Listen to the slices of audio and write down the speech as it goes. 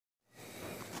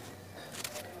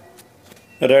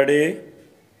Ready?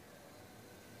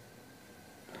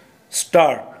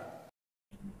 Start.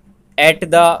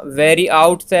 At the very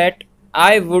outset,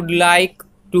 I would like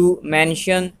to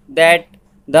mention that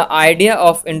the idea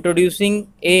of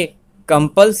introducing a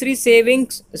compulsory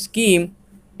savings scheme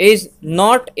is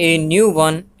not a new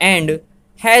one and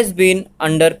has been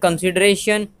under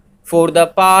consideration for the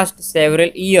past several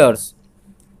years.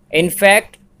 In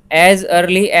fact, as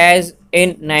early as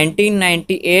in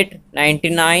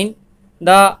 1998-99,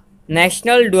 the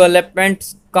National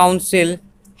Development Council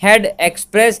had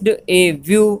expressed a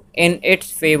view in its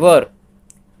favor.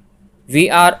 We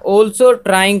are also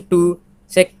trying to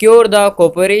secure the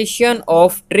cooperation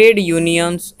of trade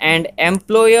unions and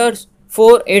employers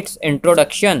for its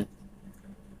introduction.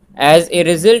 As a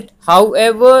result,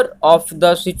 however, of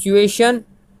the situation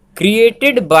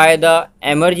created by the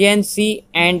emergency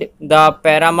and the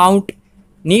paramount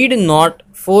need not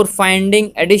for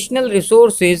finding additional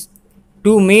resources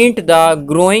to meet the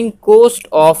growing cost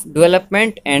of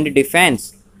development and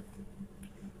defense,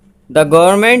 the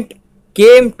government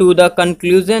came to the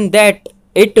conclusion that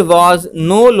it was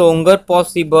no longer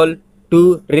possible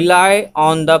to rely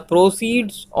on the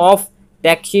proceeds of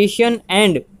taxation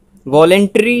and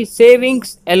voluntary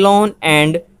savings alone,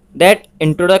 and that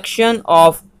introduction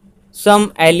of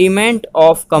some element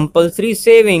of compulsory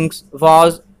savings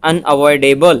was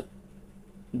unavoidable.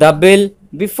 The bill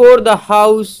before the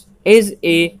House is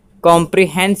a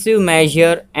comprehensive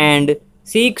measure and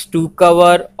seeks to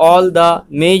cover all the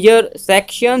major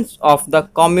sections of the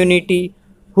community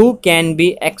who can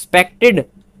be expected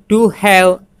to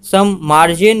have some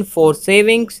margin for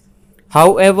savings,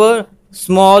 however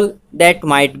small that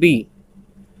might be.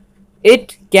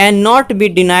 It cannot be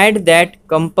denied that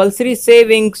compulsory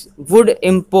savings would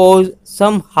impose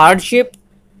some hardship,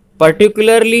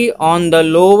 particularly on the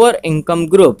lower income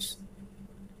groups.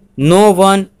 No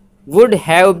one would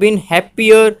have been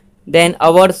happier than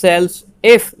ourselves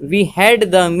if we had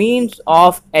the means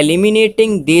of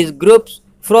eliminating these groups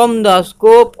from the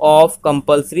scope of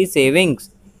compulsory savings.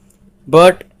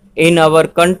 But in our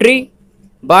country,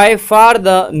 by far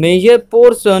the major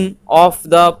portion of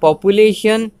the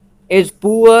population is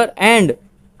poor, and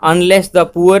unless the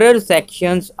poorer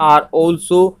sections are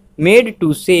also made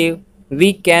to save,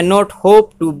 we cannot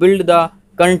hope to build the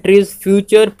country's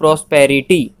future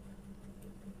prosperity.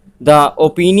 The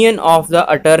opinion of the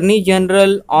Attorney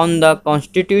General on the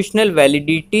constitutional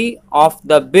validity of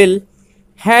the bill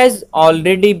has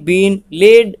already been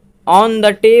laid on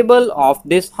the table of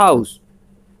this House.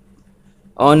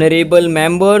 Honorable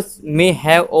members may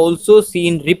have also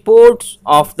seen reports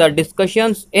of the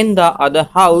discussions in the other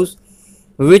House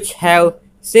which have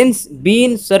since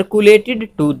been circulated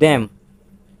to them.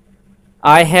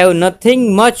 I have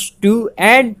nothing much to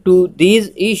add to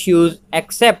these issues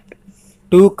except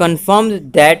to confirm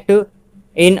that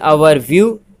in our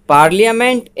view,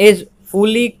 Parliament is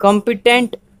fully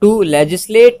competent to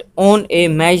legislate on a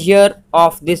measure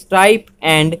of this type,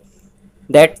 and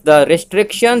that the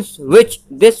restrictions which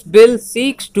this bill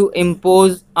seeks to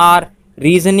impose are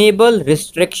reasonable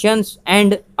restrictions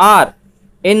and are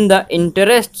in the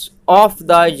interests of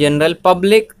the general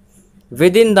public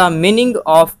within the meaning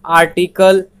of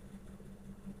Article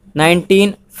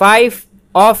 19(5)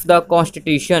 of the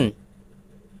Constitution.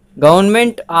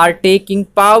 Government are taking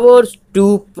powers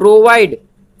to provide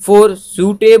for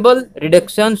suitable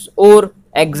reductions or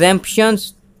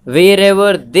exemptions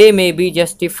wherever they may be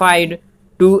justified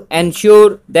to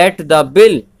ensure that the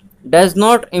bill does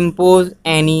not impose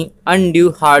any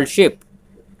undue hardship.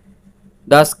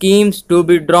 The schemes to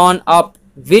be drawn up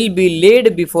will be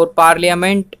laid before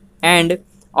Parliament, and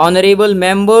honorable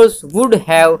members would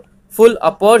have full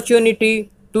opportunity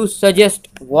to suggest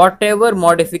whatever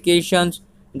modifications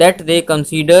that they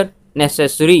consider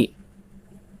necessary.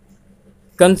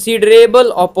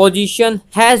 Considerable opposition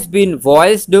has been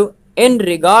voiced in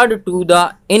regard to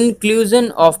the inclusion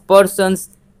of persons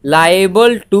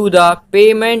liable to the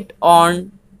payment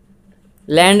on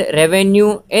land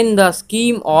revenue in the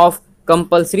scheme of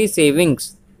compulsory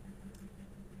savings.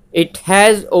 It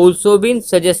has also been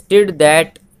suggested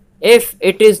that if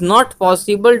it is not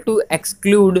possible to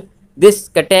exclude this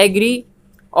category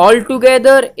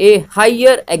altogether, a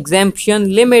higher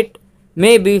exemption limit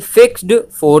may be fixed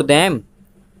for them.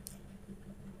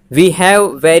 We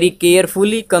have very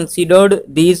carefully considered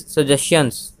these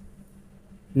suggestions.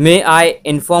 May I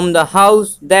inform the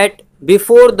House that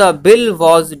before the bill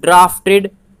was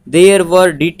drafted, there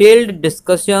were detailed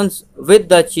discussions with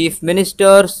the chief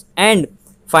ministers and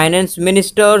finance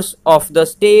ministers of the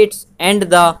states, and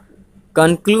the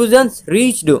conclusions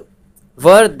reached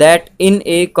were that in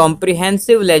a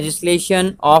comprehensive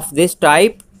legislation of this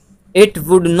type, it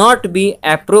would not be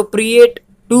appropriate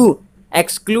to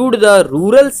exclude the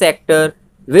rural sector,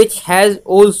 which has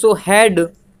also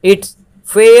had its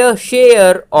fair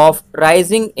share of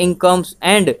rising incomes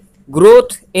and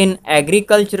growth in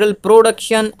agricultural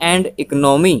production and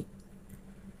economy.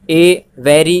 A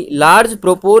very large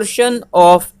proportion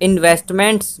of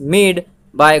investments made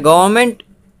by government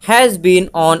has been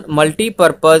on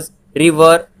multi-purpose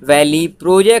river valley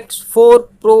projects for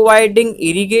providing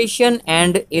irrigation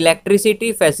and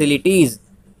electricity facilities.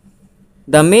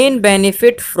 The main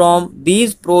benefit from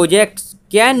these projects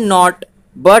cannot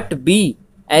but be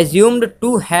assumed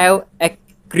to have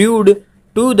accrued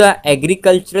to the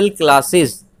agricultural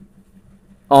classes.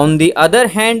 On the other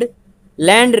hand,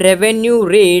 land revenue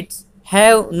rates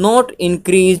have not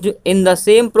increased in the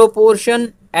same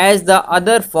proportion as the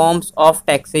other forms of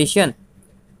taxation.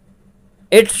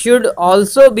 It should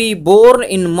also be borne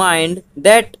in mind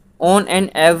that on an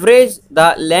average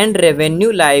the land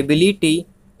revenue liability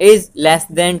is less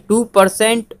than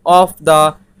 2% of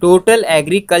the total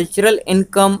agricultural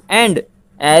income, and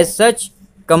as such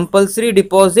compulsory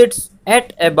deposits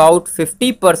at about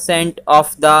 50%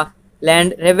 of the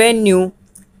land revenue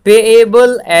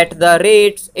payable at the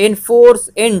rates in force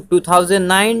in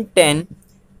 2009-10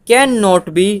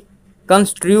 cannot be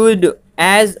construed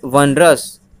as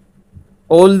onerous.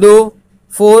 Although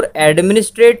for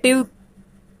administrative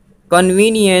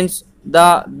convenience,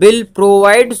 the bill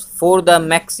provides for the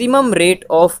maximum rate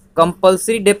of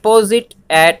compulsory deposit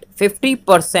at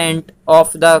 50%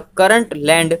 of the current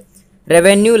land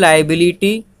revenue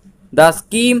liability. The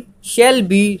scheme shall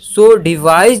be so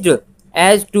devised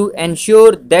as to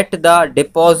ensure that the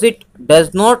deposit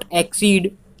does not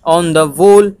exceed on the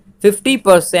whole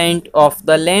 50% of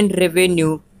the land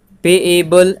revenue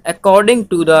payable according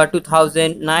to the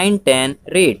 2009-10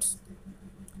 rates.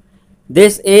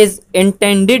 This is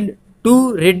intended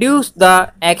to reduce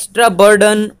the extra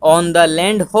burden on the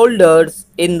landholders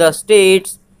in the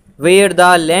states where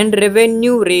the land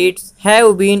revenue rates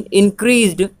have been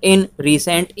increased in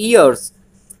recent years.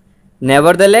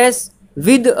 Nevertheless,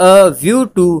 with a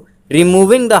view to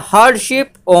removing the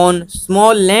hardship on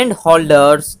small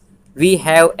landholders, we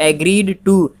have agreed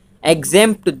to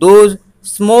exempt those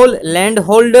small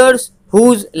landholders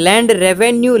whose land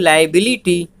revenue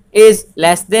liability is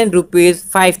less than rupees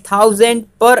 5,000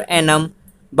 per annum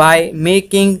by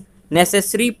making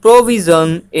necessary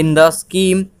provision in the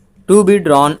scheme to be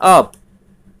drawn up.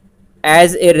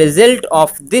 As a result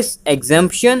of this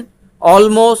exemption,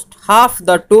 almost half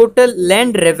the total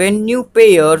land revenue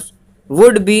payers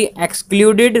would be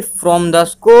excluded from the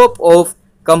scope of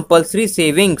compulsory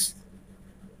savings.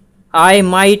 I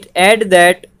might add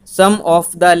that some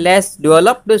of the less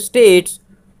developed states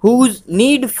whose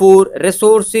need for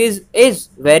resources is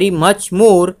very much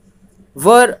more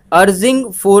were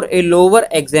urging for a lower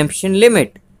exemption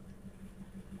limit.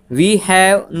 We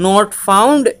have not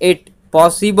found it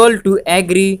possible to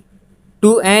agree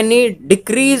to any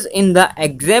decrease in the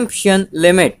exemption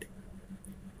limit.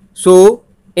 So,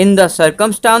 in the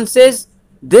circumstances,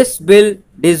 this bill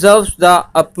deserves the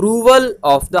approval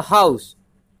of the House.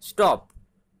 Stop.